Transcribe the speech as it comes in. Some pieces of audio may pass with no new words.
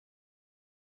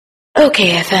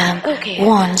okayfm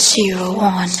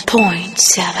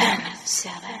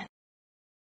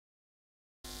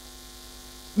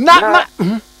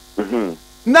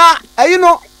 101.7. Na you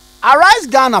know, Arise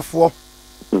Ghana for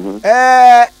one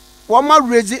ma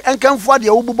raise enkan for de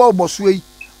obuba oboso yi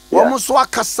wo so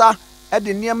akasa e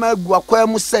de niema agu akwa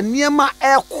mu se niema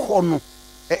ekọ no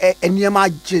niema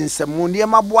aginsem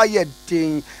niema boa ye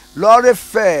den lorry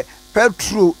fare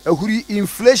petrol ehuri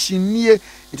inflation nie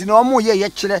nti na omo ye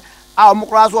kire a omo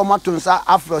kra so omo tonsa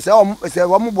afro se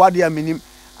omo boa de amanim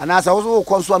ana sa wo so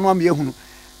konso no am ye hunu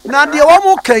na de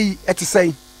omo kai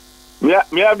etisen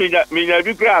minya bi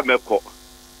kra meko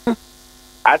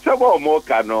asabo mo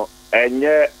ka no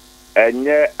enye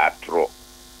atro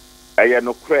eye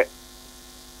no kre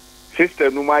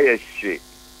sister nu ma ye hye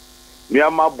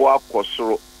miama bo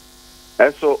akosoro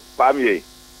enso pamie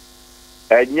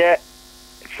enye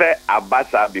say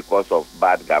abasa because of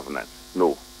bad governance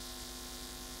no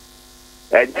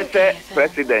enye say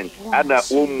president ana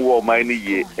omu o mani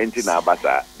ye enti na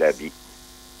abasa dabi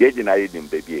ye gina ye dim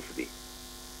baby efri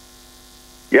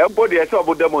ye body ese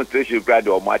obo demonstration grade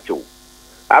o macho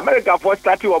America for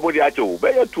starting obo di acho be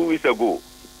 2 weeks ago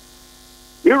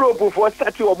Europe for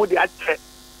starting obo di acho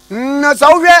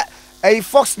so we a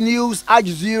Fox News, Al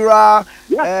Jazeera,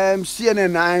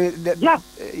 CNN.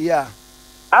 Yeah.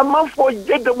 I'm out for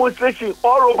demonstration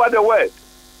all over the world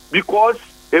because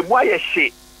a boy is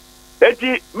shit.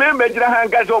 Eti me mejira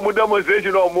hanga so mo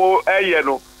demonstration o mo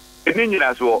no. Eni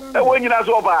nyina so. Ewo nyina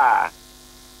so ba.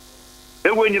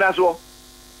 Ewo nyina so.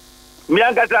 Mi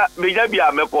angata me ya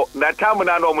bia meko na time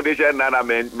na no mo de she na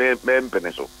me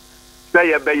mpene so. Say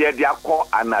ye be ye de akọ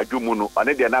anadwo mu no,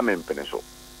 one de na me mpene so.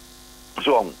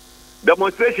 So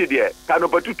demonstration there can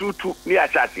opportunity ni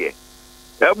achase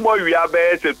e mo wi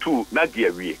abe se 2 na de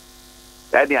awie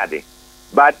any ade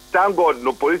but thank God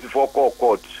no police for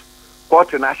court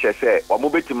na shese o mo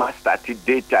betima start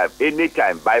daytime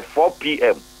anytime by 4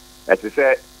 p.m. as I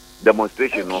say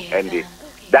demonstration no ended.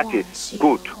 That is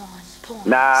good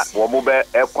na o mo be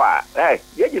ekwa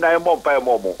ye gina mo mpa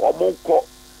mo o mo nko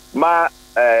ma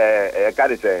ka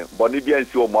de say boni bia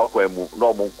nsi o mo akwa mu na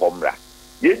o mo nkomra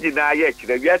ye jina ye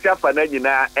kire wiase afa na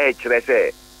nyina kire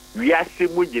se wiase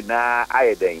mu jina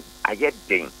ayeden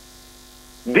ayeden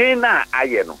den na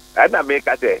aye no ana me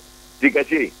ka se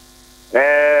dikachi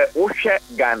wo hwe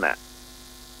Ghana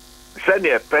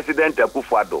senior president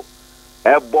Akufo-Addo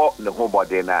ebo ne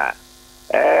homode na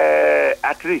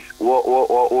at least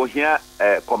wo here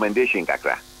commendation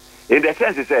kakra in the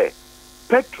sense say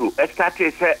petrol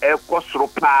started say ekosro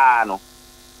pa no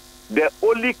the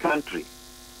only country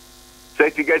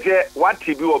what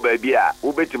TB or baby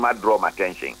ubetima draw my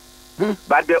attention.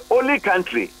 But the only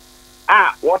country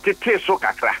what it is so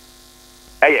kakra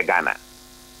Ghana.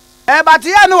 But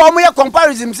here no one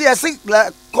comparison see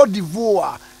Cote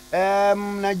d'Ivoire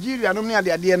Nigeria no near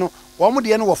the idea no one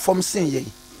the end from sin ye.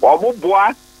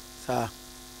 Wabuboa sir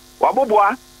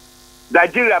Wabuboa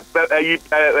Nigeria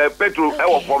petrol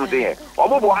from sin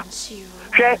Wabuboa.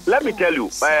 Let me tell you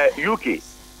UK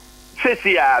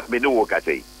say me no work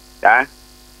say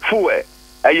fuel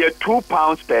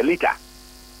 £2 per liter.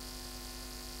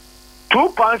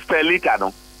 £2 per liter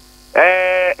no.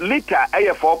 Liter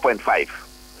 4.5.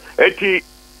 Eti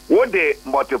what the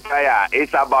multiplier is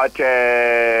about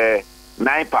 £9.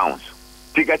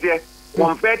 Tikete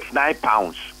convert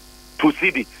 £9 to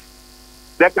cedis.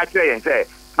 Let me tell you say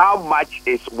how much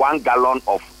is 1 gallon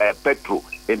of petrol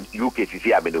in UK?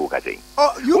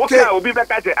 Oh, UK. Okay, will be back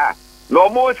at no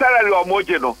more salary or more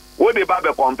no. What the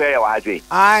Bible compare was it?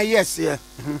 Yes, yeah.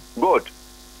 Good.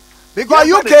 Because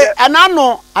UK and I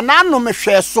know me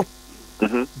share so.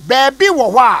 Baby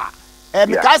wa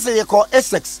because they call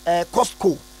Essex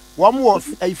Costco. One more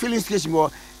a filling station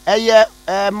more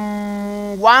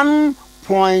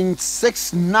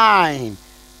 1.69.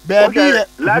 Baby okay,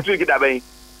 last week that be.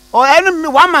 Oh, enemy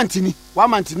 1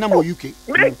 month no more UK.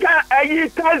 Make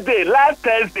Thursday, last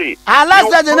Thursday. Last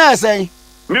Thursday na say.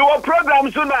 Me wo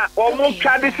program so na o mo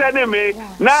twade sene me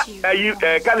na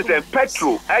can say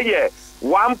petrol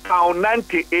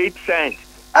 £1.98.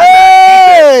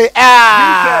 Hey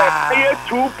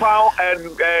 £2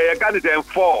 and can say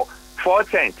 4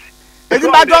 cents. Edi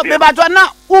ba do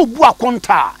na wo bu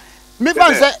akonta. Me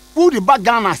fan say wo di ba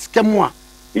Ghana skemu a.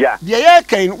 Yeah. De ye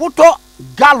kan wo to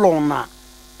gallon na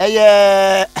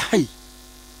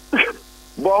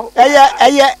bo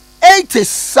 80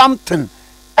 something.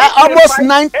 Almost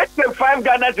 85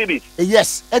 Ghana cedis.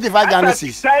 Yes, 85 Ghana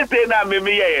cedis. Say na me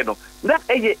no. Na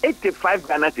 85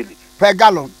 Ghana cedis per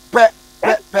gallon. Per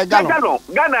gallon.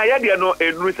 Ghana ya de no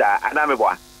enrusa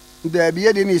anameboa. There be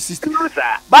any system.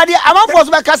 But the amount for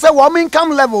back say woman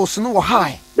income levels no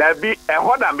high. there be a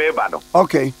hoda meba no.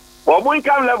 Okay. Or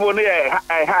income level near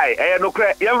high, no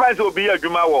credit. Young vice will be a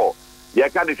Juma war. You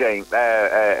can't say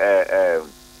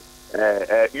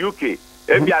UK.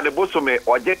 If you are the boss of me,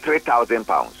 or get £3,000.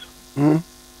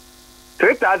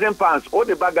 £3,000. All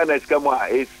the baggers come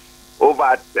is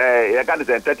over. You can't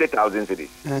say 30,000 cities.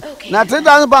 Now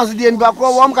 £3,000 the end back.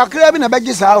 One can crab in a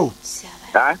baggy sow.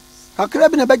 Huh? A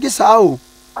crab in a baggy sow.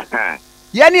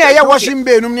 Yanni, I washing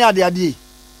bay, no near the idea.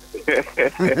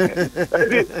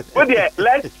 But yeah,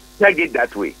 let's take it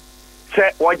that way.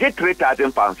 Say, or get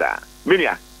 £3,000.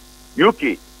 Minia,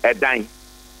 UK, a dime.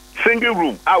 Single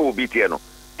room, I will be here.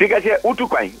 Take a share,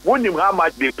 Utukai, wouldn't how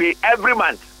much they pay every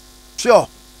month. Sure.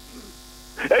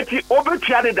 It's over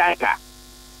the data,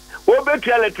 over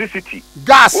electricity,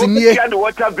 gas, over the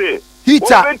water bill,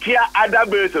 heater, over other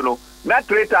bills, no, not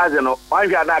 3,000, I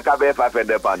have not covered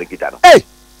 £500. Hey,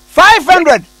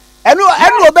 500 and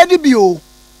nobody be you.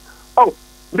 Oh,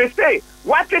 they say,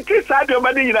 what it is, I don't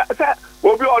money, sir,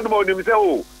 will be on the morning, say,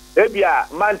 oh, maybe a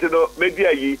man to know, maybe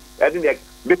a ye, and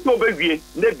the two baby,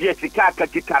 maybe a Chicago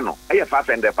Kitano, I have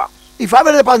 £500. If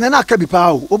 £500, then I can be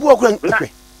power.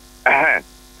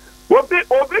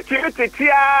 Obi timiti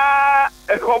a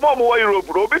ekomo mo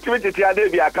Europe obi timiti a dey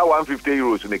be aka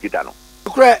 €150 make it ano.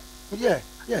 Correct. Yeah.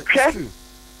 True.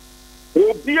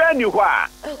 Obi ani ho a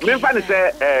me fa ne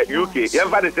say UK ye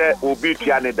fa ne say obi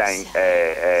tua ne dan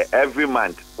every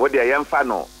month what dey ye fa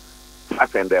no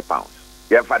 £500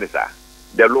 ye fa ne say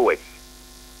the lowest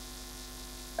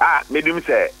me dim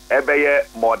say e be ye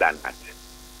more than that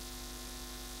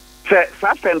say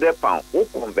 £500 wo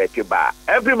convert ba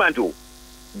every month o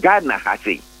Ghana has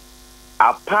it.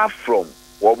 Apart from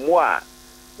Omo,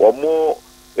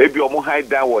 maybe Omo high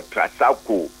down or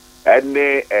Trasako,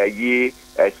 any ye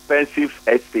expensive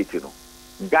estate, you know.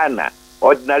 Ghana,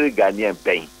 ordinary Ghanaian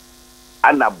paying,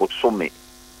 and a bosome,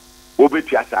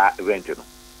 Obetiasa rent, you know.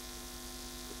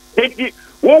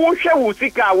 What shall we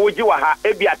see? Would you have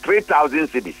maybe 3,000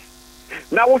 cities?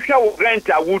 Now, we shall rent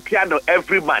a wood piano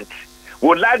every month.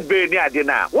 Would that be near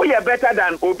dinner? We are better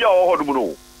than Obia or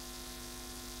Hodmuno.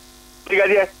 We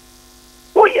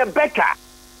are better.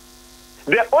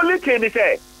 The only thing is,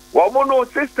 no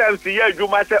systems here, you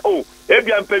must say, oh, if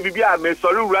you are baby, I may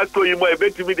sorry, Rasto, you might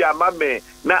bet me, their mamma.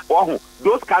 Now,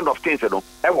 those kind of things, you know,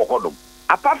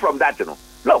 apart from that, you know,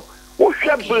 no, who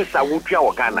share bills are with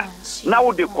your Ghana.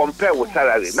 Now they compare with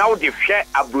salary. Now they share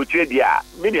a brutedia.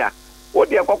 Minia, what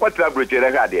they are corporate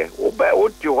brutedia there.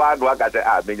 What you want to work at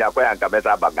Minia and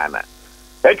Cabeza Bagana.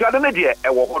 A tradition,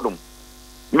 a walk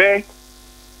me.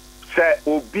 Say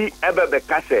obi ebe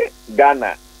beka se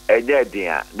Ghana enye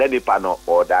dia na nipa no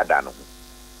odada no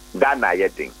Ghana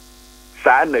yedin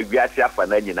sa na wiase afa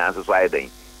na nyina nso so ayedin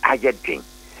ayedin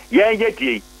yen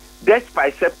yedin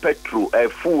despite say petrol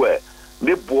fuel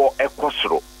ne bo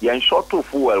ekosoro yen short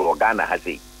fuel o Ghana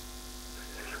hazi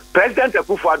President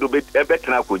Akufo-Addo ebe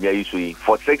tena konya isu yi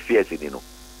for 6 years ni no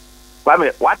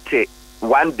kwame what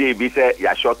one day be say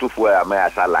ya short fuel am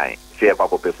ya line say e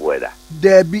kwakope fuel da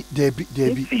Debbie.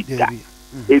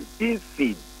 It is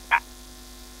feed.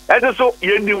 And so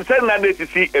you send na to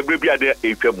see a baby at the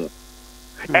HM.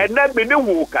 And that be the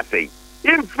work I say.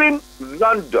 Even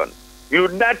London,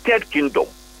 United Kingdom,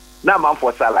 na man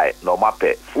for salary, no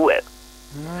mape fuel.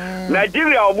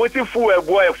 Nigeria almost fuel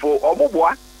boy for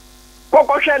Omoboa.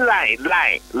 Kokoshe line.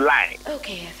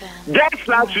 Okay, FM. Just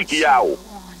last week yao.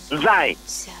 Line.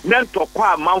 Then to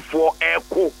kwa man for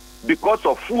echo because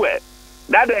of fuel.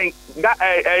 That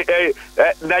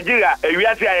Nigeria, we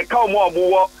are saying, come on,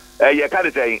 you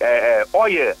can't say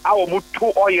oil, our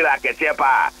mutu oil like a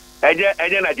chepa, and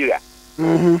Nigeria.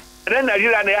 Then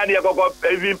Nigeria, they are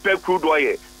even pay crude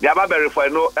oil. They are very for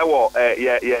no,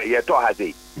 ye to has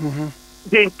it.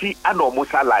 Denti and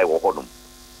almost alive or honum.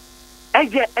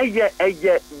 We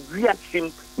are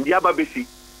sim, the Ababisi.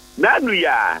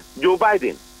 Nanuya, Joe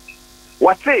Biden.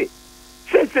 What say?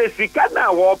 Say sika na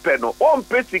open no on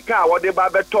pesika wo de ba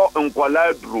beto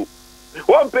nkwala duru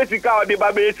on pesika wo de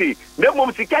ba be si na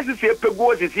mom sika sisi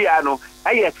epegu sisi ya no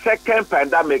aye second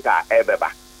pandemic a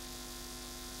ebeba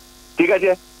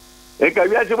tigaje e ka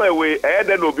wi asema we e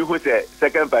de no obi hu say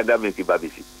second pandemic ba be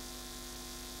si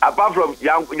apart from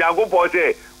yango po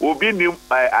say obi ni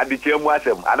adichemu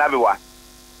asem adabewa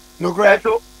no correct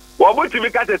so wo mo timi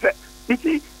ka say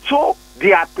so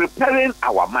they are preparing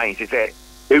our minds say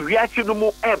we are seeing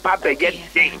more paper get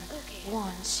thing.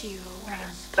 101.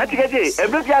 That's it.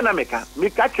 Every year na make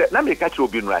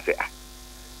obi no ase.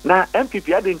 Na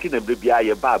MPP adenti na bia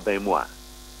ye ba ban mu a.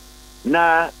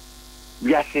 Na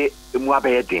we are say mu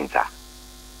abaye dinsa.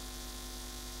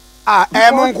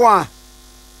 Monko.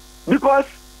 Because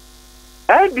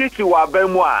And this is what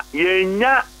Bemwa,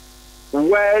 yenya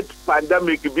word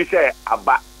pandemic be say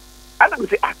aba. And I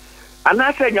say, and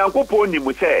I say, Yanko Pony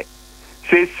mu say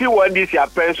see what this your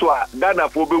penswa, Ghana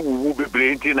for be woo be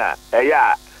braintina,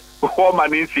 yeah,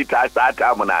 woman in sit at that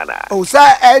amonana. Oh,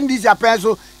 sir, and this your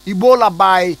pencil, Ebola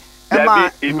by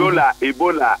Ebola,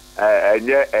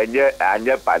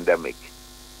 and pandemic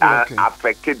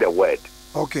affected the word.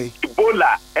 Okay.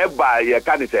 Ebola, eba, you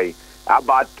can say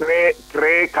about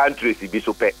three countries be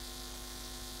so pay.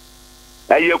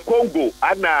 Congo,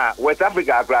 Anna, West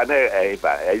Africa,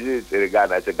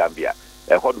 Ghana, Gambia,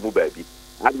 a hot baby.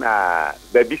 Anna,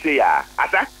 baby say,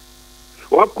 ata.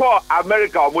 What call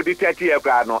America or Modi 30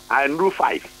 and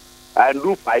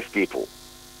do 5 people.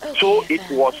 So it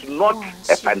was not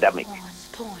a pandemic.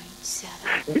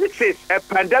 This is a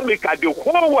pandemic at the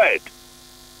whole world.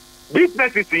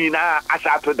 Business is in a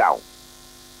shut down.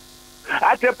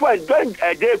 At a point, when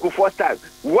a day go first time,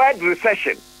 world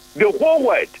recession, the whole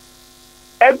world.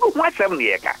 Everyone 7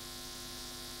 years.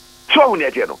 So we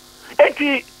know.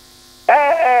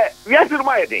 Yes,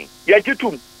 my thing. Yes, you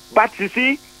too. But you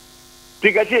see,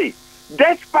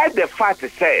 despite the fact to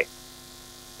say,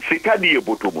 Sikadi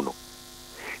Botomuno.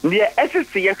 Near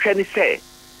SSC can say,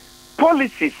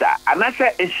 policies are, and I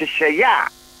say, Shaya,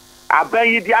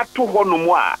 Abayidia to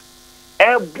Honumwa,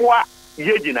 Eboa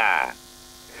Yedina.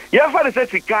 Yafa says,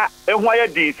 Sika, and why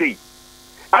DC?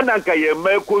 Ananka ye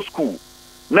medical school.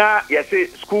 Now, you say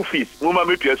school fees, Muma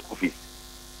make your school fees.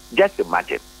 Just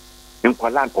imagine. In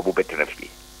Kuala Lumpur, better fee.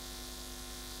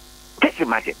 Just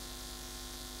imagine.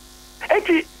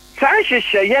 Eti, Sanche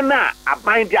Shayana, a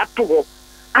bind that to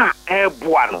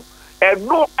Buano. And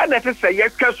no unnecessary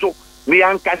castle,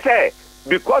 Nianca say,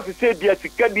 because he said, yes,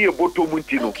 it can be a boto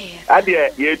muntino.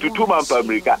 Adia, ye to 2 months for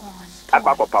America. A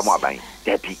papa Pamabine,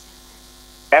 Debbie.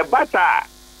 A butter,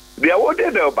 they are all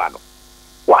dead, Urbano.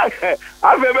 What?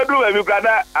 I've ever do a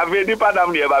brother, I've any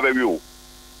padam near Baby.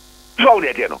 So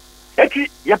that you know. Eti,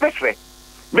 your best friend.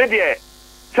 Media,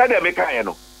 Sada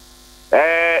Mecano.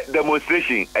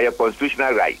 Demonstration, a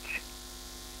constitutional right.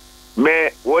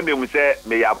 May one of them say,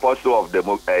 may apostle of the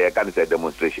can say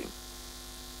demonstration.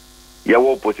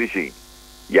 Your opposition,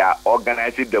 ya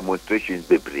organizing demonstrations,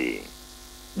 baby.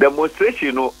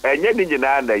 Demonstration, no, and yet in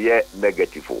the year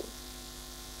negative.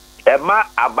 Emma,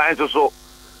 abines so.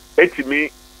 Eti me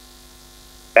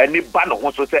any ban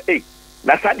wants to say, hey,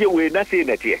 Nasadia way not saying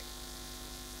that here.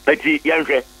 Eti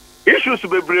Yanre issues to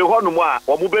be brave on moi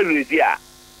or mobile here.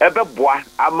 Ebeboa,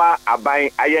 ama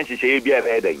abai ayen she be a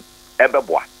heading.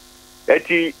 Ebeboa.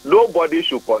 Eti nobody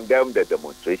should condemn the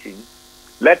demonstration.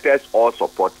 Let us all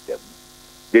support them.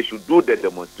 They should do the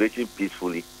demonstration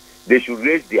peacefully. They should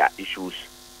raise their issues.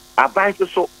 Abai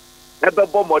so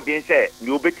ebebo modern say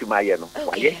you bet my no.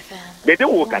 They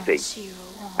don't work at it.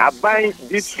 Abai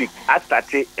this week I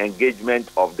started engagement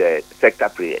of the sector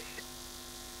prayers.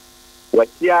 What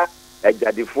here a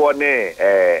jadi for ne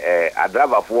a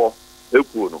driver for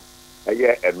ekuno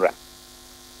eye enra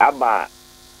ama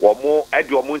womo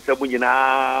edi womo nsemu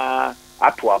nyina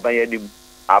ato aban anim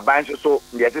aban so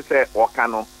ye say waka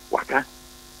no waka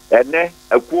ene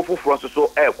akuo foforo so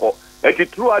ekọ eti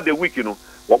throughout the week no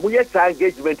womo yes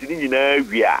engagement ni nyina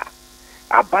wia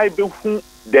aban be hu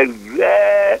the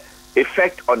rare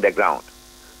effect on the ground.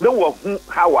 No one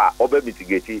how are over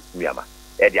mitigating Myanmar.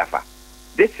 Ediafa.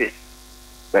 This is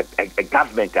a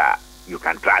government you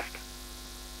can trust.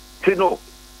 See no.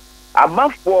 A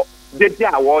month for the day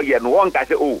war and one can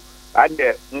say, oh, and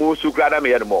the Musukrada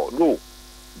me more. No.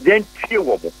 Then tear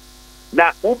woman.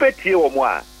 Now ube tear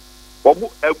woman.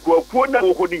 Obu a quona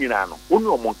holding in ano.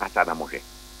 Uno moncasana mohe.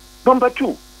 Number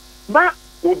 2. Ma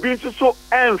ubi so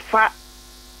and fat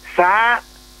sa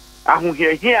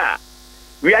here.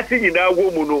 We are seeing now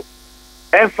woman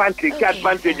infantry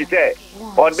advantage there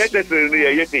unnecessarily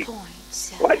anything.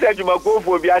 Why said you go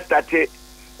for be started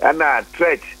and a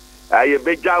threat? You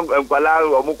be jam and Pala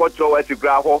or Mokoto as you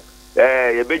grab ho,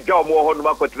 you be jam more on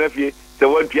Makotrefi, so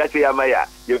one Piazza Yamaya,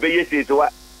 you be yes,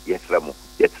 what? Yes, Ramo,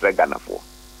 yes, Regana for.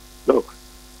 Look,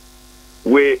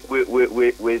 we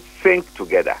think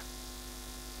together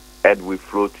and we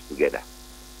float together.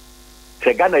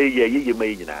 Segana ye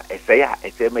mayina, a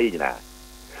mayina.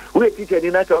 We teach any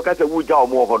natural cat would jaw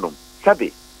more honum.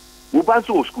 Sabi, Uban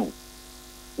so school.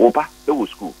 Opa, the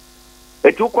school.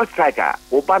 A 2 striker,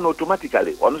 Oban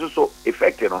automatically, also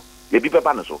effect, the people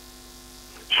panaso.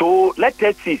 So let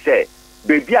us see, say,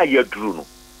 baby, I hear Druno.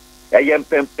 I am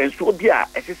pen so dear,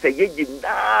 as I say, ye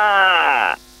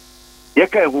na.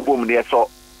 Yaka who near so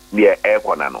near air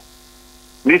conano.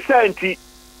 Nisanti,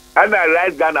 and I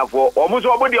rise Ghana for almost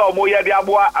nobody or more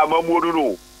Yadiabua,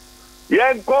 Amamuru.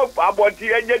 yen ko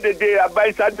aboti enye dede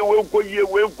aban sade we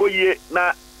ko ye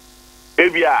na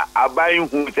ebia aban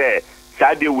hu say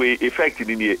sade we effect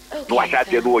ni nie no wa sha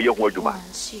no ye ho adwuma.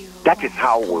 That is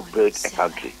how we build a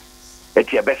country.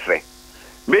 Eti ebesre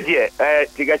me die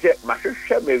tigache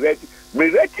mahwehwe me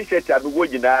ready set abi wo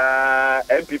nyina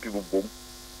MPP bubom.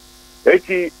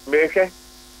 Eti mehwe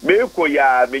me ko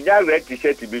ya me nya red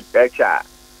t-shirt bi echa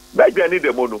badwa ni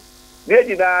demo no ne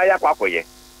nyina ya kwakoye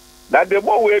na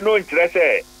demo we no nkyere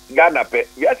se Ghana pe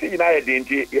yasi nyina ye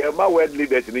dinti ye ma world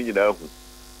leaders ni nyina hu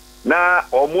na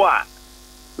omo a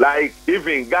like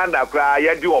even Ghana kra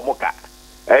ye di omo ka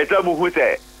eta mu hu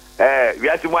se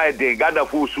yasi mo ye din Ghana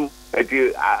fusu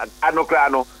eti anokra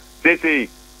no say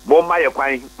mo ma ye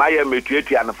kwan ma ye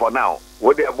metuatua no for now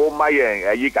wo de mo ma ye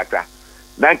ayi kakra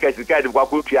na nkasika de kwa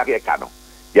kutua ke ka no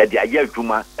ya dia ye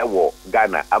adwuma ewo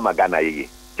Ghana ama Ghana yeye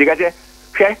tigache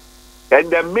hwe in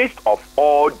the midst of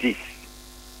all this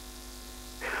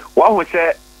what we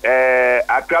say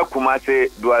Accra Kumasi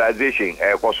dualization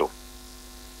koso.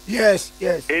 Yes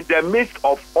in the midst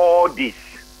of all this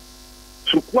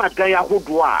suku adan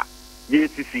ahodo a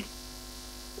yesisi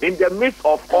in the midst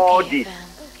of all this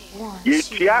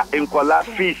yetua enkola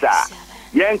fees a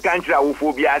yen kantra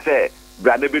wofobia say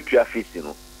brane betua fees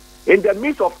no in the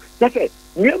midst of say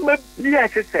nyema bia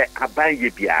say aban ye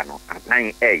bia no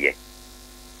aban eye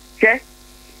ke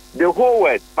the whole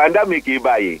world pandemic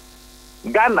ibaye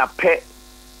Ghana pe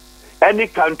any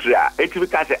country it we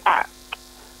can say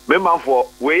me man for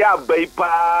we ya bai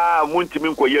pa muntimi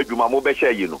nkoye adwuma mo be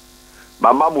share yi no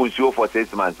mama mo nsuo for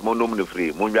 6 months mo nom no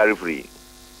free mo nware free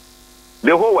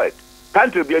the whole world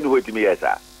country be any hotimi yes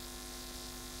sir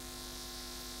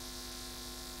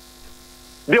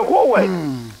the whole world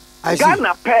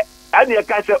Ghana pe and you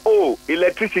can say oh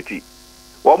electricity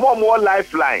or more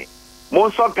lifeline mo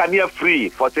so can you free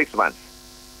for 6 months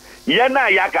yena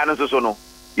ya kan so no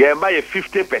ye buy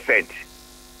 50%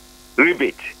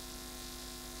 rebate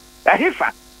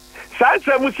ahifa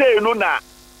sansem say no na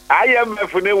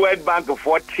IMF ne World Bank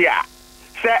for tia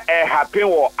say happen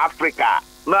wo Africa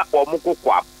na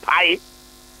omukokwa pai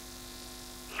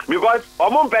because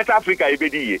better Africa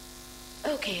ebedi ye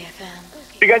okayfm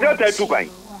because you tell two kwan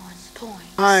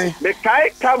ai me kai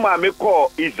kama me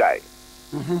call Israel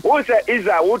who say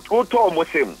Israel who told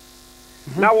Muslim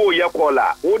now we call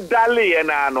who dali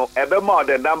na no ebe more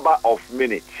the number of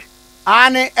minutes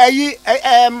ane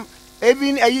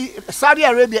even Saudi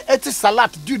Arabia eti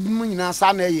salat dude mu nyina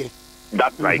sa na eye.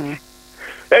 That's right.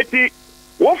 Eti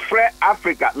wo frɛ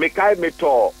Africa me kai me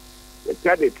to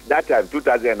credit that time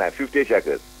 2050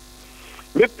 shekels.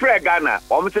 Me frɛ Ghana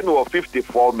almost no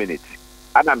 54 minutes.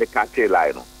 Ana me kate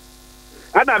line no.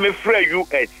 Ana me frɛ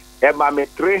US e ma me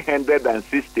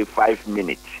 365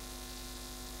 minutes.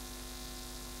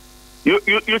 You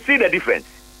see the difference?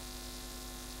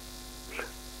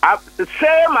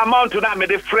 Same amount to that me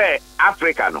the free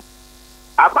Africa no.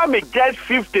 About me just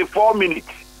 54 minutes.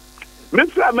 Me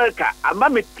for America,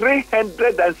 about me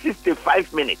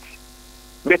 365 minutes.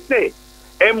 Me say,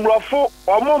 emrofo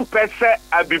omon pese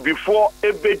abi before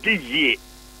ebedi ye.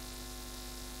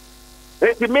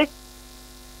 Eti me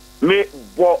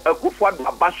bo akufo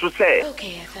abaso say,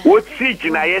 what see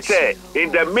jina ye say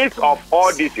in the midst of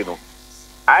all this, you know.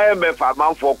 IMF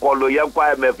amount for call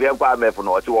yenkwa IMF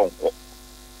no oti wonko.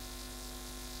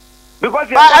 Because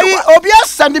Obia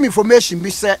sending information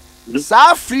be say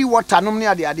sa free water no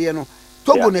near the no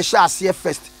Togo ne sha ase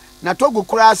first na Togo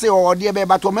kura say o de be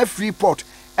but o ma free port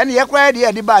and ye kura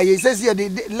de ba ye say ye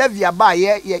levy ba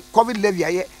ye covid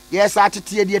levy ye sa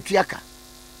tete de atuaka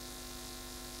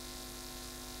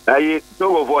ayi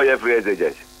Togo for ye free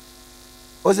agent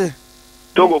o say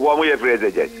Togo for mo ye free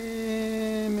agent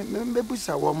me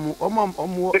busa wo mo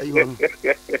ayo no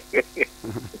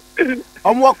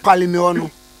omo kwali me ono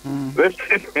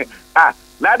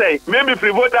nada maybe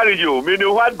free voter you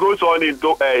meaning what goes on in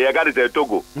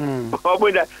Togo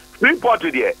free port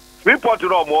there free port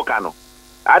no more cano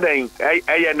adan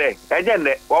eyene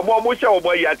omo she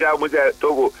omo yata mo say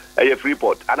Togo free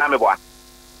port ana me boa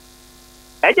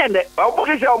eyene omo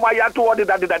she omo yato wo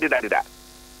da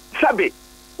sabe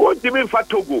o timi fa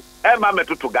Togo e ma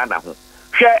metoto Ghana ho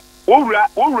hwe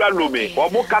owura lome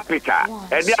omo capital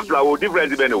eni apla o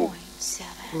difference be no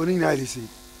oni na lisi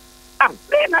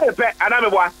na epe ana me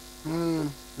boa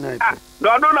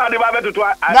no de ba betutu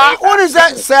na uni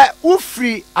se u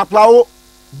free aplawo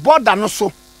border no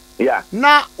so yeah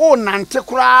na o nante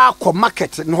kura ko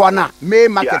market no na me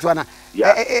market wana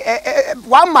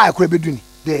 1 mile kura beduni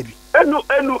debi enu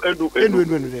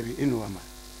debi enu ama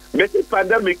me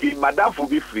pandemic madam for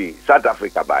be free South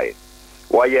Africa by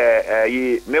wo ye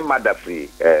yi ne mother free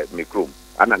microm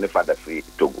ana ne father free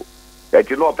Togo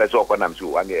eti no person okonam so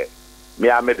wane me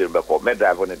a me de be ko me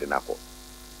drive on de nako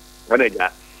wane ja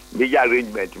the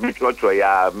arrangement me trotro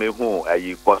ya me hu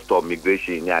ayi custom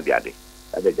migration ni ade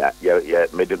ja ya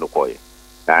me de no koye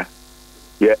ha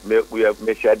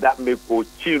me share that me ko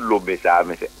chilo me sa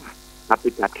me say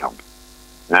capital town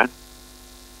ha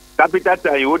capital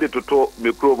town you dey to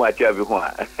me kro ma chia bi ho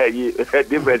ayi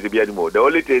difference bi ani mo the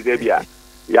only thing say bia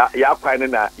ya kwan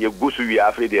na ye gusu wi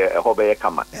afi de ho be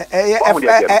kama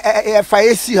fa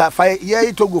esi ha fa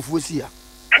ye togofu esi ha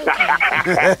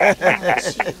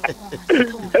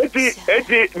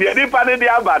eti me pa ne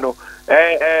dia ba no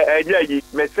yi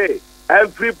me say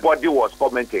everybody was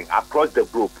commenting across the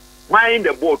group. Why in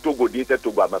the boat to go this to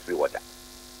go free water?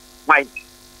 Why?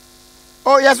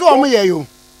 Oh yes, what me you?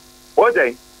 What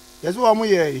day? Yes, what me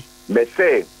you? Me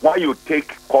say why you take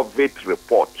COVID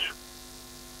report?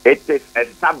 It is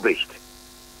established.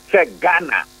 Say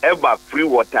Ghana ever free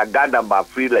water, Ghana ma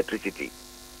free electricity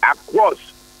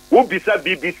across. Who be sa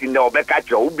BBC na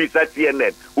obekacho? Who be sa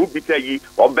CNN? Who be sa yi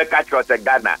obekacho say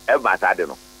Ghana ever sa de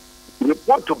no?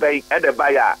 Report to be at the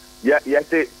buyer. Yes,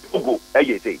 say Togo.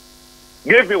 You say.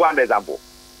 Give me one example.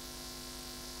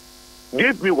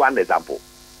 Give me one example.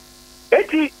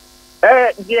 Eti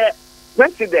the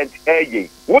president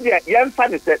would you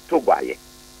emphasis say Togo aye?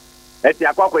 Eti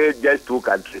akwa just 2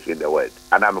 countries in the world,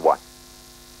 and I'm one.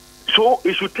 So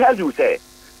it should tell you say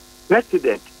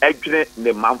president actually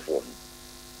the man for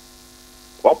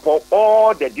upon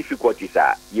all the difficulties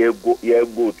you go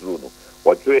through no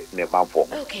what the man for.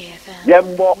 Okay,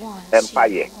 Yembo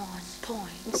empire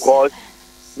because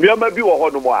me bi wo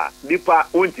hono mo a nipa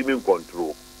wontimi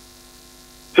control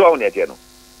so on etie no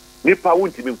nipa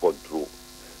wontimi control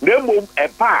nemo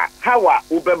epa how a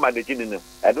wo be manage ni no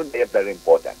I don't think very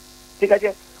important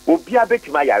tikaje obi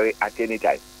abetima yare at any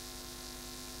time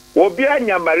obi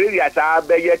anya malaria sa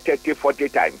be ye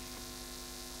 30-40 times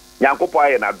yankopo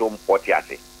aye na dom 40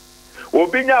 ase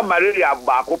obi nya malaria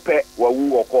ba ko pe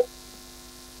wawu woko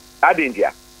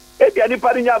adindia ebia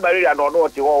nipa nya malaria no no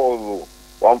ti wo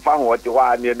on fa ho ti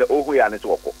wa ne ohu ya ne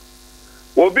so ko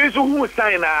obi so hu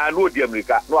sign na no di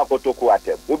America no akotoko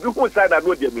atem obi hu sign na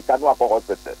no di America no akọ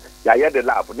hospital ya ye the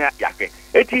lab na ya ke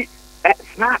eti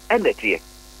na enete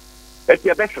eti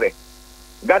besre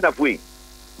Ghana fui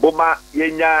boma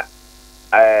yenya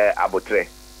abotre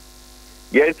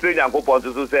ye tre nyankopon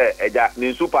so se eja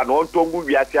ni super no ntongu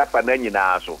wiase afa na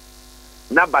nyina so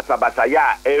na basa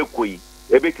ya ekoi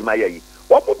ebetima yayi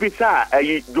opo bisa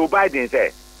ayi Joe Biden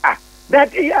say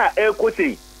that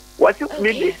say what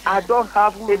maybe I don't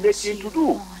have anything to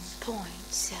do.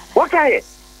 Okay.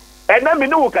 And then me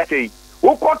know what say.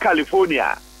 Who call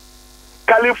California?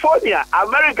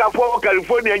 America for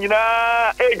California, you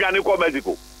know,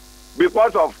 Mexico.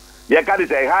 Because of you can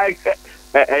say high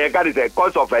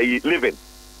cost of living.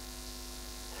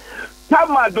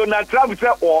 Some Donald Trump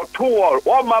say or tour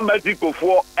or Mexico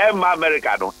for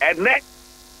America no. And next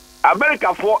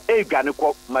America for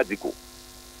Mexico.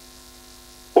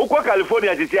 Oko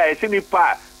California this year, I see ni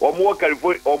pa or more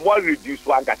California or more reduced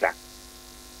one kata.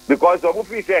 Because of what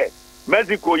say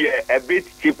Mexico ye a bit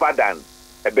cheaper than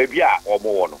a baby or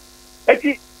more no.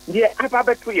 Eti ye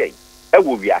ababetu ye e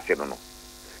wo wiase no no.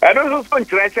 E no so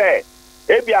nkyerɛ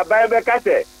e bia ban be ka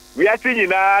sɛ wiase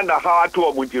nyina na how to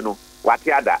omunti no. What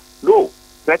other? No.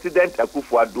 President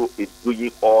Akufo-Addo is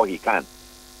doing all he can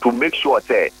to make sure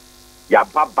say ya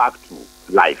back to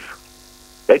life.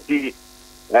 Eti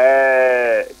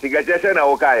tigajeshe na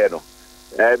wokaye no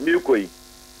milkoi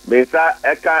mesa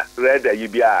eka red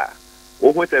yibia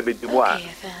ohun se bedimu a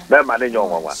be ma ne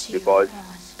nyonwa because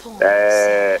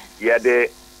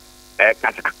yede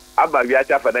kata aba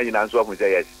wiacha fa na nyina nso ohun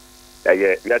se yes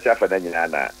ye wiacha fa na nyina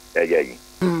na yi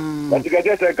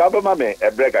tigajeshe ka ba ma me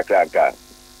break akranka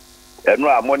eno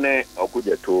amone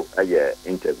okujeto aye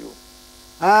interview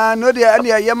no dia ane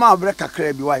ye ma break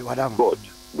akra bi why wadam good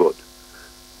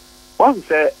one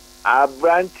say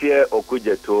Abrantie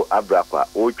okujeto abrakwa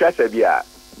o twase bia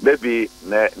maybe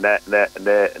na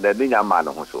ninya ma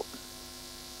no so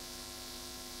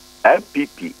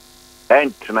MPP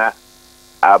entna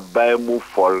abamu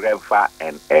forever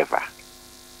and ever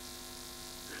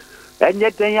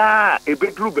enyeten ya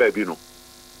ebedru baabi no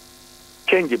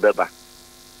change beba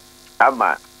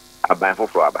ama aban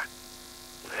foforo aba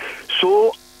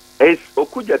so is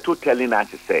okujeto telling us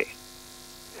say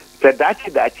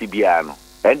dachi bia no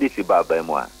NDC baba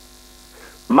mo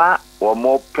ma wo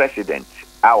mo president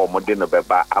a wo mo de no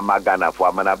beba amagana fo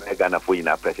amana Ghana fo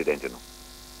yina president no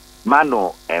ma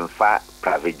no emfa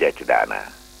private jet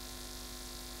dana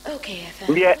okay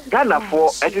yeah Ghana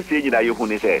fo etise yina yehu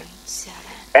ni say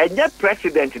enye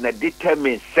president na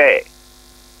determine say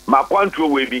ma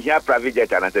control will be here private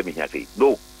jet and answer me say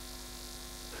no.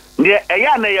 Near a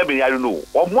ya na ya me no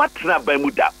or what na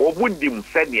bamuda or wundim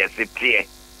send yes clear.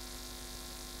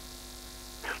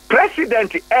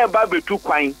 President eba be too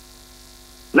kwine.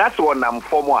 That's one am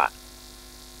for more.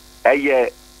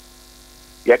 Ye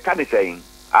can saying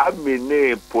I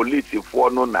mean police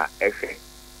for no na efe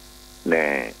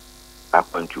ne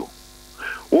akwantu.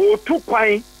 O too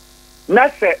kwine na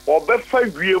se obefa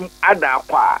wiem ada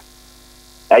kwa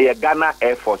Ghana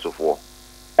Air Force of War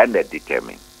and they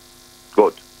determine.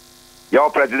 Good.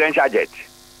 Your presidential jet.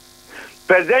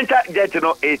 Presidential jet,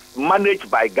 is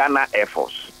managed by Ghana Air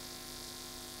Force.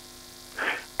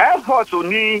 Air Force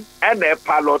uni and a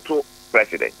pilot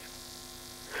president.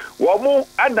 Womu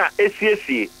and a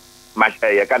ACAC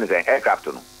aircraft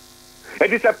no.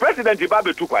 It is a president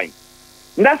Zimbabwe too kwine.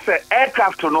 That's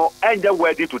aircraft no and they're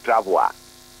ready to travel.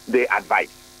 They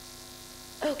advise.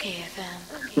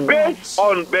 okayfm. Based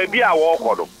on baby our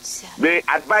walk, the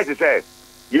advice is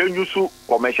you use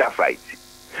commercial flight.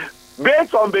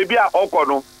 Based on baby our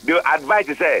walk, the advice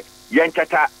is you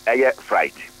chata a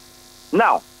flight.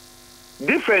 Now,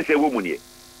 difference a woman here.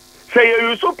 Say you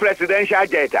use presidential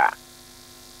jet.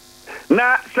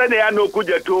 Now, say they are no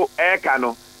good to air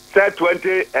cano. Say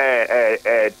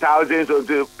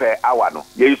 20,000 per hour. No,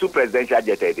 you use presidential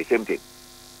jet. The same thing.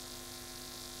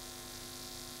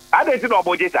 I don't know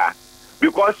about it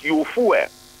because you fuel.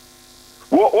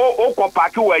 O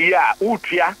park here,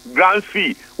 utria, ground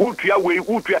fee, utria way,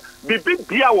 utria,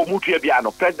 bibia or mutria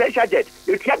biano, presidential jet.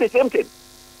 It's the same thing.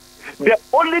 The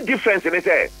only difference in it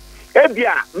is,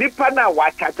 Ebia, Nipana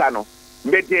Wachatano,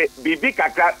 made the bibi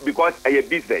kaka because a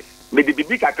business, made the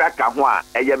bibi kaka kahwa,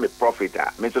 I am a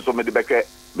profiter, Mr. Somedibeke,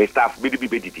 my staff,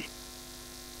 BDB.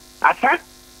 Asa?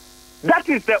 That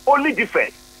is the only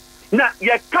difference. Na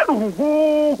ya kanu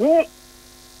who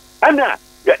ana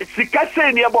sika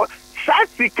say ni about sa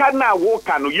sika na wo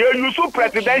kanu ye use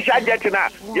presidential jet na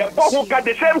ya bo who ka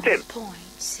the same thing.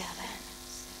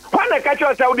 When the catch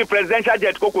us the presidential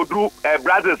jet koko do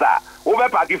Brazil over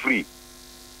party free.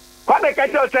 When the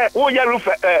catch us say oh ya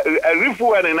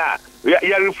refuel na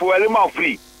ya refuel ma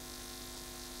free.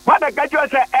 When the catch us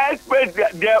say express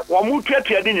the omu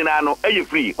tuatua di nyina no e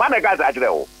free. When the catch actually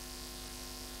o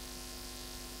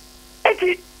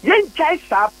eti yen chai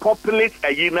sa populate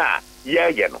ayina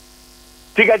ye no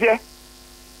tigaje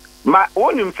ma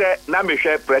wonim se na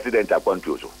mehwe president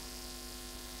akwantu so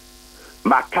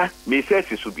maka me say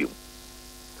sisubium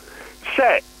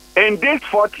say in this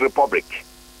fourth republic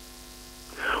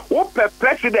wo per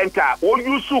president wo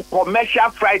use commercial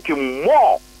flight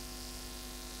more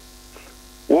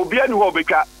obi anu ho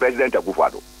beka president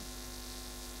Akufo-Addo.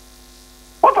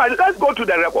 Let's go to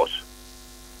the records.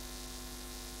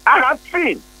 I have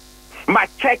seen my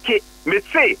check it, me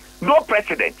say no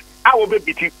president. I will be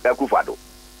beating Akufo-Addo.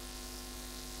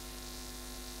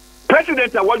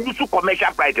 President, I want you to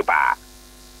commercial flight bar.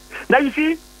 Now you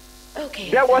see,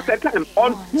 there was a time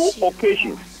on 2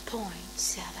 occasions.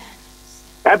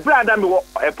 At Bradam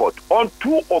Airport on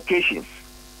 2 occasions.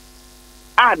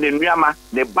 And in Myanmar,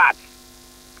 the bag,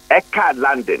 a car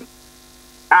landing.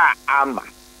 Ama.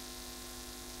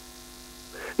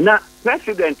 Now,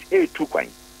 President A. Tukwan.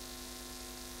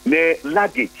 Ne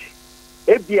luggage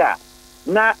ebia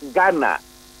na Ghana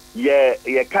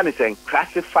ye can say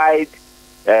classified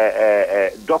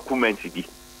documents bi e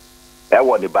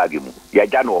won the bag mu ye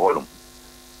ja no holum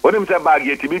onim say bag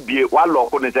ye tibi bie wa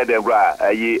lock ne say dem bra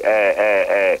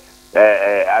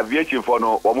aviation for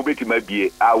no wo mo betima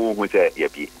bie a wo hu say ye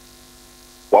bie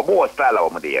wo bo style a wo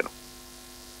mo de ye no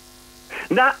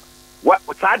na wa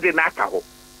sade na aka ho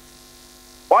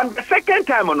on the second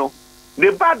time no the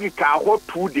bag can hold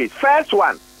 2 days. First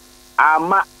one,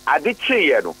 ama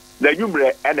adiche no, the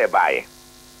numre ene baye.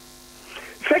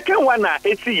 Second one na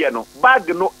eti no, bag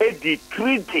no edi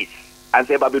 3 days. And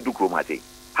say babe do kromate.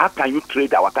 How can you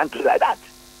trade our country like that?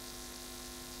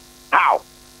 How?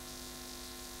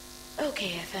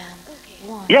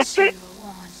 okayfm. Yes,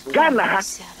 Ghana.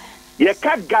 Ye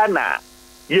ka Ghana.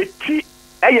 Ye ti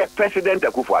eye President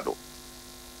Akufo-Addo.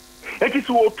 It is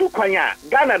wo tu kwanya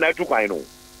Ghana na tu kwan no.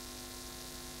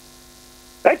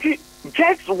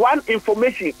 Just one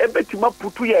information ebetima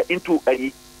putu ye into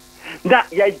ayi na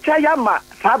ya jaya ma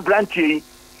sa branch yi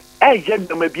eye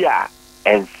ndoma bia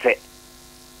ense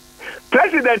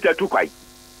president atukwai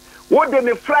what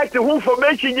the flight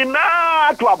information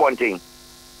na to abontin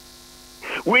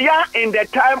we are in the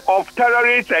time of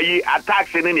terrorist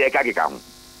attacks in the ekakika hu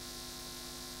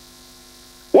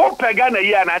wo pega na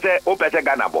yi ana se wo pese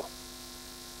Ghana bo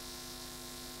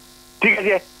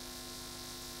tigaje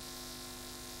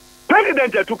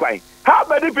President Atukwai, how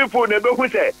many people never who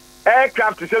say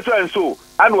aircraft so and so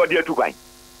and what they tukwan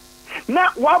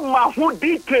na one ma who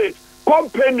details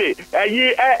company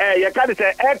you can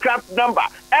say aircraft number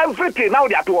everything now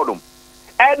they are to them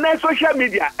and then social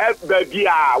media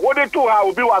what they do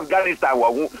how be Afghanistan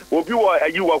will be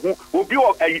you will be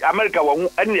America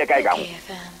and the guy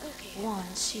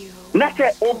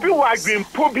Nate obi wa green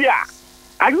phobia.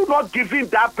 Are you not giving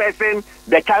that person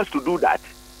the chance to do that?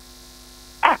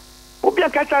 Obi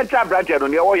an kasa ncha branch no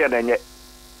ne wo ye na nye.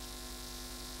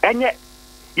 Enye.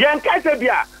 Yen kasa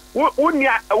bia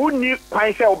wonni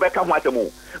kwan se obeka ho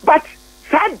asemu. But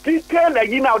that detail na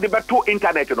you now the beto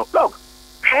internet no. Look.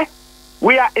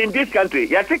 We are in this country.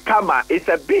 Yati Kama is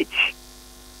a beach.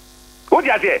 What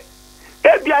you say?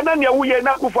 Ebia na ne wo ye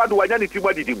na kufa do wanya ne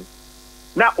tibodidim.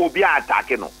 Na obi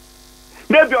attack no.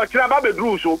 Maybe or Traba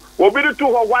bedru so, or be the 2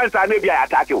 or 1 and maybe I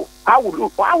attack you. How would you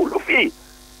feel?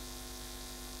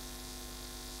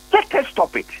 Let us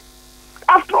stop it.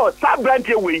 After all, some branch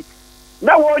away.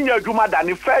 Now on your Juma than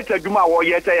the first Juma or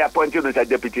yet I appointed as a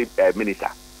deputy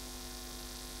minister.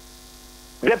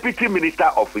 Deputy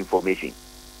Minister of Information.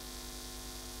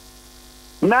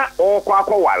 Now all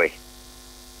Kwako worry.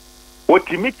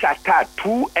 What you meet at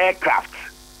 2 aircraft.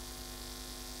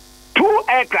 2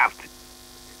 aircraft.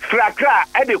 Frakra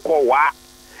ediko wa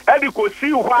ediko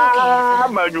si wa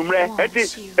manumre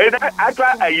eti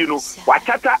atra ayinu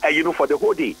wachata ayinu for the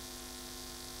whole day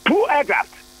 2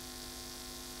 aircraft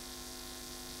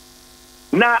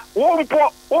na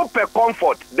wompo open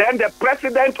comfort then the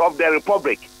president of the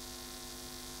republic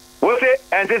will say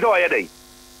and this all day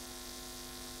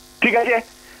tigaje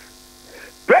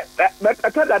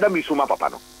atada da misuma papa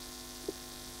no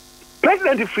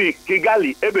president free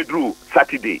Kigali ebedru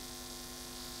Saturday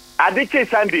Adiche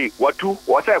Sunday watu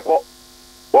wose ko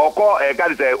woko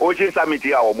can say Ocean Summit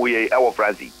here or muye e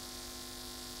France.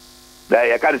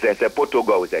 There can say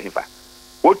Portugal with hifa.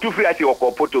 What to free ati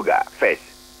woko Portugal first.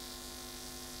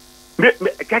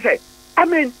 I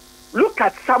mean, look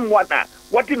at someone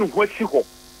what in whosi ho.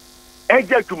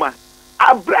 Eje tuma.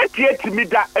 Abrat yet me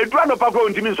da edwa papa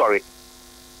ntimi sorry.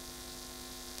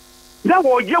 Na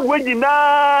wo ye wenyi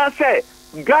na say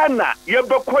Ghana ye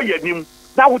bekọ yanim.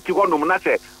 Na wuti ho nom na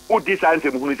say this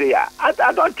answer I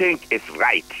don't think it's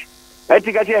right. I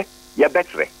think you're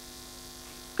better.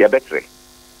 You're better.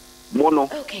 Mono.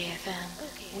 Okay, FM.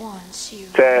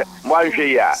 1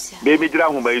 year. Baby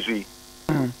Dram Maisui.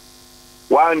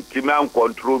 1 Timam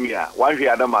control me. 1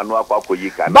 year, no man,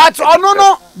 but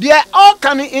no, they are all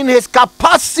can in his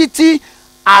capacity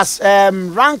as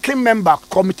ranking member,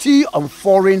 Committee on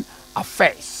Foreign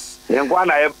Affairs. Then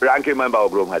one I have ranking member of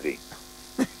Bromhadi.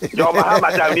 John Mahama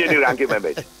Tamini ranking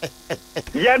members.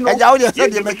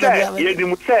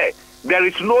 There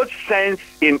is no sense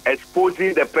in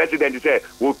exposing the president to say,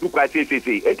 we'll do quite There is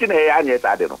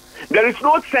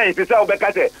no sense to say,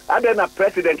 I don't know,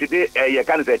 president today, you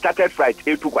can say, chartered flight,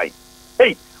 hey,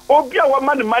 Obia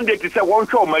one mandate to say, one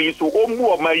show my so,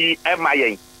 more my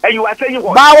MIA. And you are saying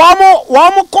what? But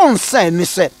one more concern, he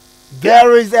said,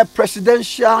 there is a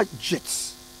presidential jet.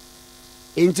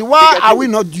 Into why are we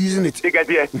not using it?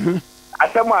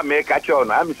 As someone make a show,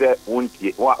 I'm saying, one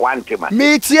tema.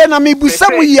 Me, Tiana, me,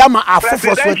 Busamu Yama,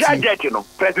 presidential jet, you know.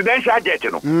 Presidential jet,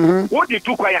 you know. What you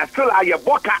took, I still are your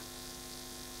boca.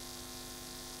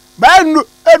 But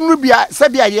Nubia,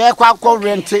 Sabia, yeah, quite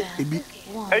rented.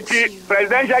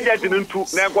 Presidential jet into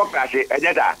Nanko Crash,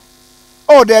 and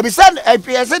oh, there be said, a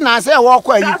PSN, and I say, walk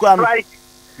where you come. Right.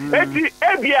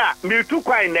 Ebia me too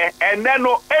quite and then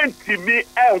no empty me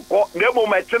enko nebo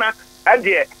machina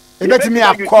ade e betimi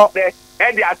akọ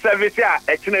and their service here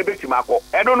a china betimi akọ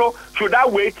I don't know should I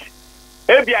wait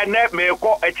ebia ne me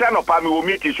ko a channel pa me wo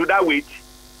meet should I wait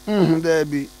there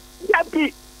be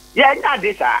yeah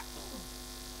this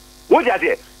what you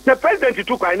say the president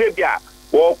too quite ebia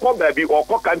or come baby or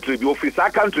co country the officer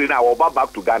country now or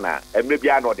back to Ghana and maybe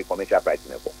I know the commercial price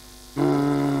neko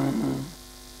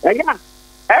yeah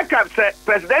aircraft say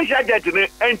presidential jet in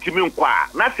entimi nkwa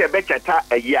na se be cheta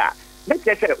a year let's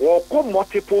say or come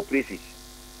multiple places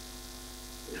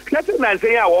let's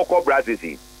say ya walk up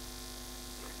Brazil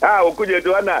okuje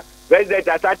do na president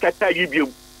ata cheta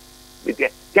yibium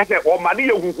just say o mani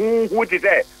hu ti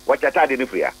say what cheta de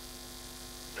nifria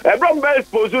ebrom be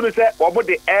expose no say obo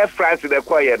the Air France the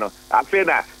koye no afi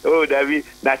na oh David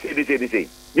na say this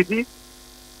you see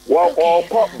or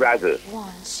come Brazil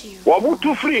what mu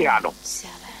too free ha no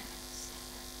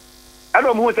I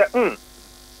don't know say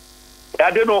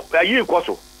I don't know you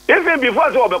koso even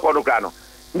before so be kono kra no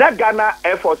that Ghana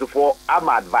Air Force for am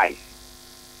advice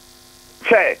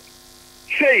say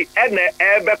ene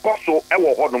ebe koso e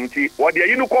wo hodom ti wo de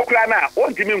yinu kokra na o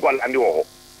ntimi ngolande wo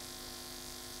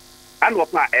and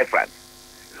Wapa Air France.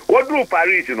 What do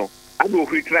Paris, you know? I go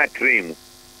return train.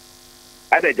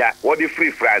 Adeja, what the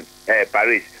free France,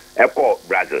 Paris, Echo,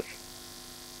 Brazil.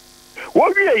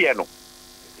 What we are, you know?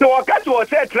 So, I catch what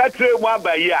said train one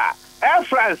by year. Air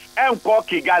France, and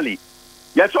Kigali.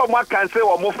 Yes, one can say,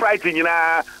 or more fighting, you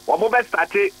know, or more start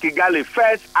Kigali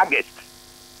 1st August.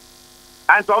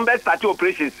 And some best start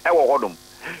operations,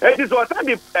 it is what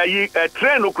a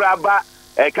train of Kraba,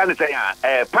 can say,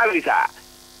 Paris.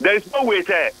 There is no way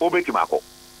to obey Timako.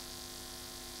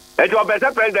 And your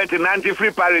better president in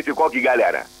 93 Paris to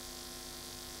Kigali.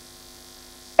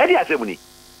 Eddie Assembly.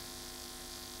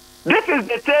 This is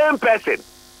the same person.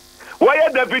 Why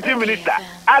a deputy minister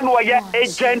and why a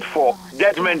agent for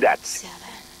judgment that.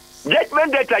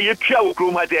 Judgment that you tell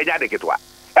Kruma to Yadiketwa.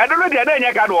 I don't know the other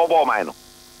Yakan or Mino.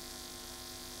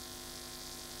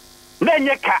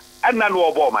 Nanyaka and none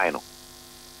of Mino.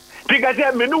 Because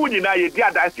I menu in I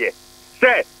did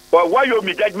say, well, why you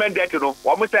me judgment that you know,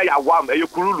 what must say I want a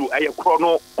Kurulu, a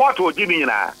chrono, Porto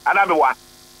Ginina, another one.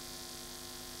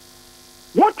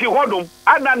 What you want them,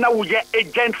 and now we get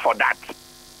agent for that.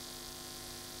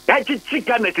 That is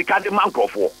chicken at the Cadiman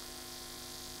for.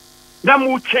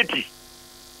 Namu Chetty.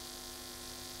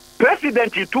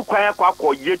 President, you took quiet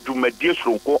or yet to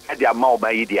mediation at the amount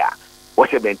by idea.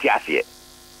 What's a bentiasia?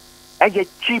 And a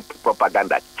cheap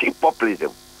propaganda, cheap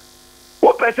populism.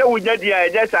 What person would you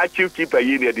just achieve cheaper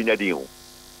year than you?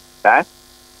 Huh?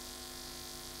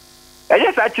 I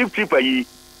just achieve cheaper ye.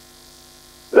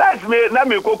 Last me,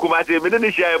 Nami Kokumati,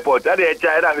 Indonesia airport, I had a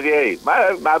child, hey,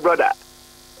 my brother.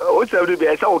 What's every be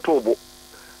a Tobo?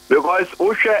 Because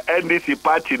Osha NDC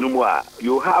party no more,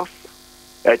 you have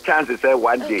a chance to say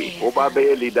one day,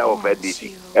 Obabe leader of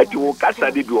NDC, and you will cast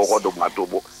a debut or what of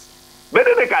Matobo.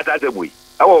 Better than Catasabui.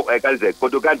 Oh, I can say,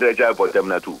 Kotokan airport,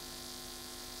 Temna too.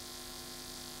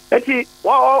 Eti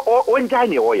one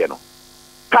tiny you know.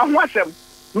 Can watch them.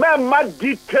 Member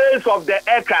details of the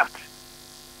aircraft.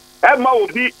 Emma will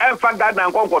be emphatic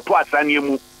and conquer twice and you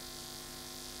move.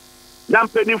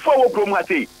 Nampeni for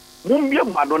Kromati, Mumbia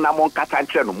Madonna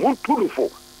Moncatanchano,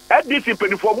 Muntulufo, at this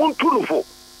penny for Muntulufo.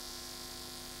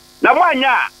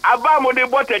 Namanya, Abamo de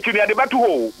Botechi at the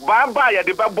Batu, Bamba at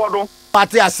the Babodo.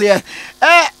 Patia say,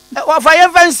 what I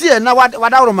ever see, now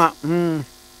what Aroma?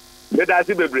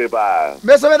 Medasi bebreba.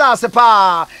 Beso da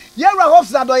sepa. Yera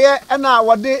Hopeson Adorye na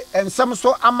wode ensem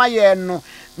so amaye no.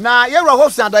 Na Yera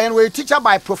Hopeson Adorye we teacher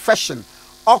by profession.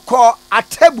 Oko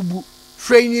Atebubu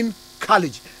Training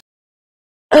College.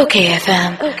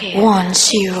 OKFM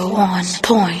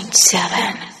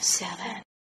 101.7.